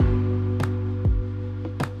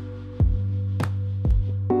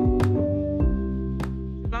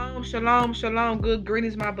Shalom, shalom. Good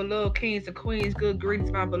greetings, my beloved kings and queens. Good greetings,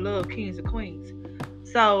 my beloved kings and queens.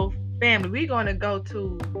 So, family, we're going to go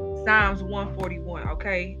to Psalms 141,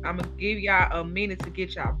 okay? I'm going to give y'all a minute to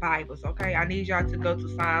get y'all Bibles, okay? I need y'all to go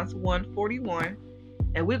to Psalms 141,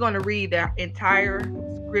 and we're going to read the entire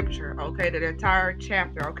scripture, okay? The entire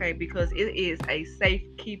chapter, okay? Because it is a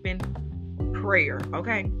safekeeping prayer,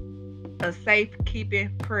 okay? A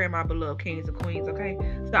safekeeping prayer, my beloved kings and queens, okay?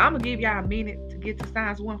 So I'm going to give y'all a minute to get to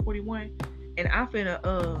Psalms 141, and I'm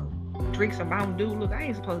finna drink some Mountain Dew. Look, I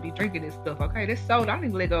ain't supposed to be drinking this stuff, okay? This soda, I didn't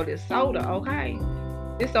even let go of this soda, okay?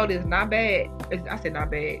 This soda is not bad. I said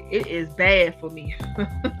not bad. It is bad for me.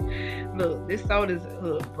 Look, this soda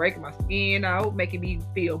is breaking my skin out, making me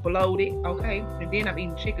feel bloated, okay? And then I'm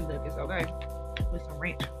eating chicken nuggets, okay? With some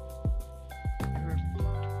ranch.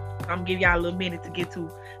 I'm gonna give y'all a little minute to get to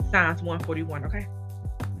Psalms 141, okay?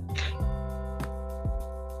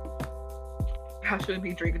 I shouldn't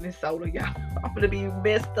be drinking this soda, y'all. I'm gonna be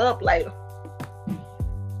messed up later.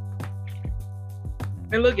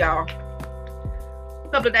 And look, y'all. A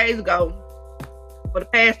couple of days ago, for the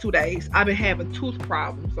past 2 days, I've been having tooth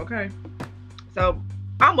problems, okay? So,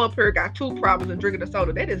 I'm up here, got tooth problems and drinking the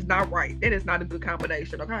soda. That is not right. That is not a good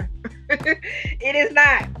combination, okay? It is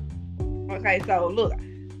not. Okay, so look.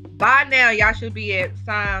 By now, y'all should be at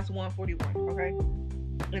Psalms 141, okay?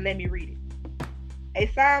 And let me read it. A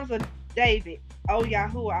Psalms of David. O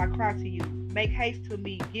Yahuwah, I cry to you. Make haste to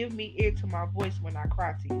me. Give me ear to my voice when I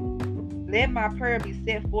cry to you. Let my prayer be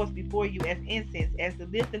set forth before you as incense, as the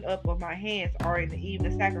lifting up of my hands are in the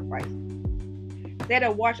evening sacrifice. Set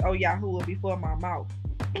a watch, O Yahuwah, before my mouth.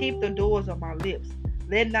 Keep the doors of my lips.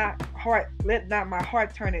 Let not my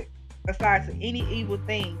heart turn it aside to any evil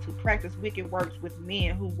thing, to practice wicked works with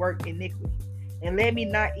men who work iniquity, and let me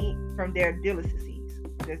not eat from their delicacies.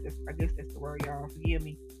 I guess that's the word, y'all. Forgive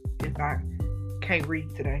me if I can't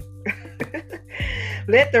read today.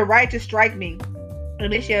 Let the righteous strike me,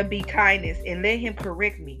 and it shall be kindness, and let him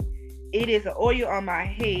correct me. It is an oil on my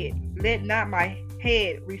head. Let not my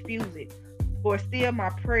head refuse it, for still my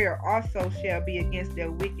prayer also shall be against their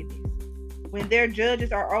wickedness. When their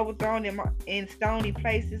judges are overthrown in stony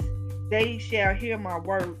places, they shall hear my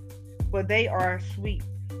word, for they are sweet.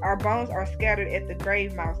 Our bones are scattered at the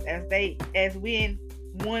grave mouths, as when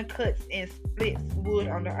one cuts and splits wood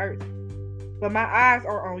on the earth. But my eyes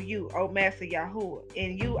are on you, O Master Yahuwah.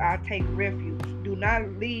 In you I take refuge. Do not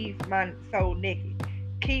leave my soul naked.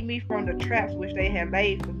 Keep me from the traps which they have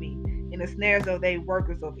laid for me, and the snares of their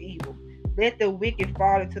workers of evil. Let the wicked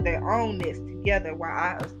fall into their own nest together while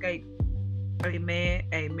I escape. Amen,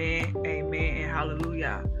 amen, amen, and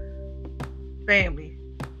hallelujah. Family,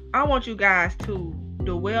 I want you guys to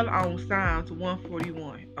dwell on Psalms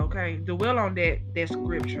 141, okay? Dwell on that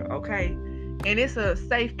scripture, okay? And it's a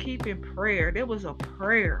safekeeping prayer. There was a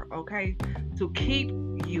prayer, okay, to keep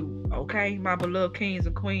you, okay, my beloved kings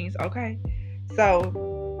and queens, okay? So,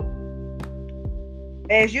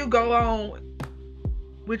 as you go on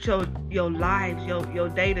with your lives, your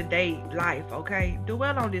day-to-day life, okay,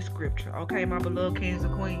 dwell on this scripture, okay, my beloved kings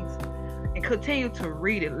and queens. And continue to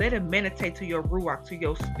read it. Let it meditate to your ruach, to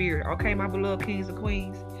your spirit. Okay, my beloved kings and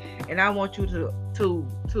queens. And I want you to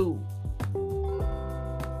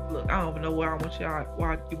look. I don't even know what I want y'all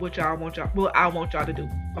to do.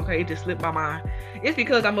 Okay, it just slipped my mind. It's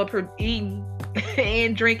because I'm up here eating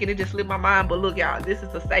and drinking. It just slipped my mind. But look, y'all, this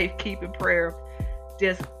is a safekeeping prayer.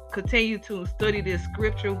 Just continue to study this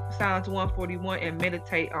scripture, Psalms 141, and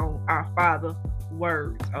meditate on our Father's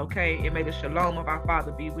words. Okay, and may the shalom of our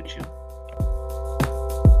Father be with you.